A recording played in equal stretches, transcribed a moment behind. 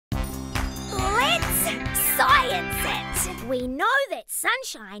We know that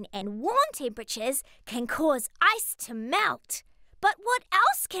sunshine and warm temperatures can cause ice to melt. But what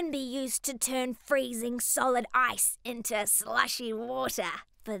else can be used to turn freezing solid ice into slushy water?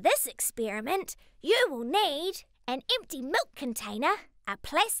 For this experiment, you will need an empty milk container, a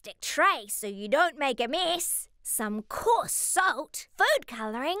plastic tray so you don't make a mess, some coarse salt, food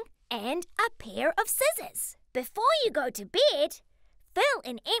colouring, and a pair of scissors. Before you go to bed, fill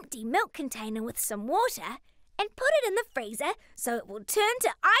an empty milk container with some water and put it in the freezer so it will turn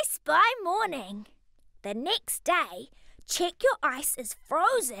to ice by morning. The next day, check your ice is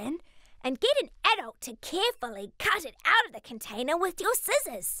frozen and get an adult to carefully cut it out of the container with your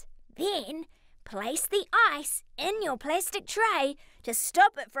scissors. Then, place the ice in your plastic tray to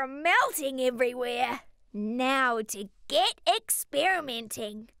stop it from melting everywhere. Now to get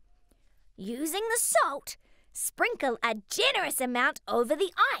experimenting. Using the salt, sprinkle a generous amount over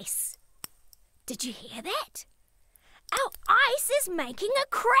the ice. Did you hear that? Our ice is making a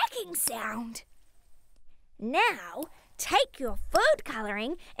cracking sound. Now, take your food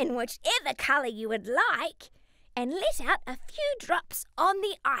colouring in whichever colour you would like and let out a few drops on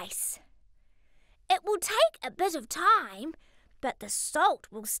the ice. It will take a bit of time, but the salt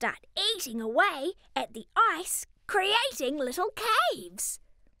will start eating away at the ice, creating little caves.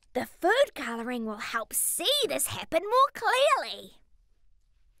 The food colouring will help see this happen more clearly.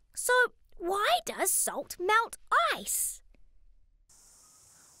 So, why does salt melt ice?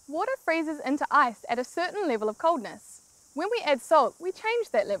 Water freezes into ice at a certain level of coldness. When we add salt, we change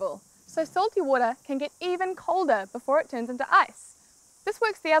that level, so salty water can get even colder before it turns into ice. This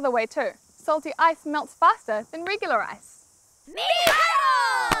works the other way too. Salty ice melts faster than regular ice.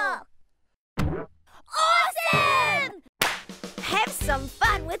 Meow! Awesome! Have some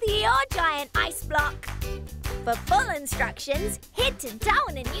fun with your giant ice block. For full instructions, head to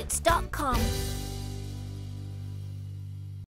darwinandnewts.com.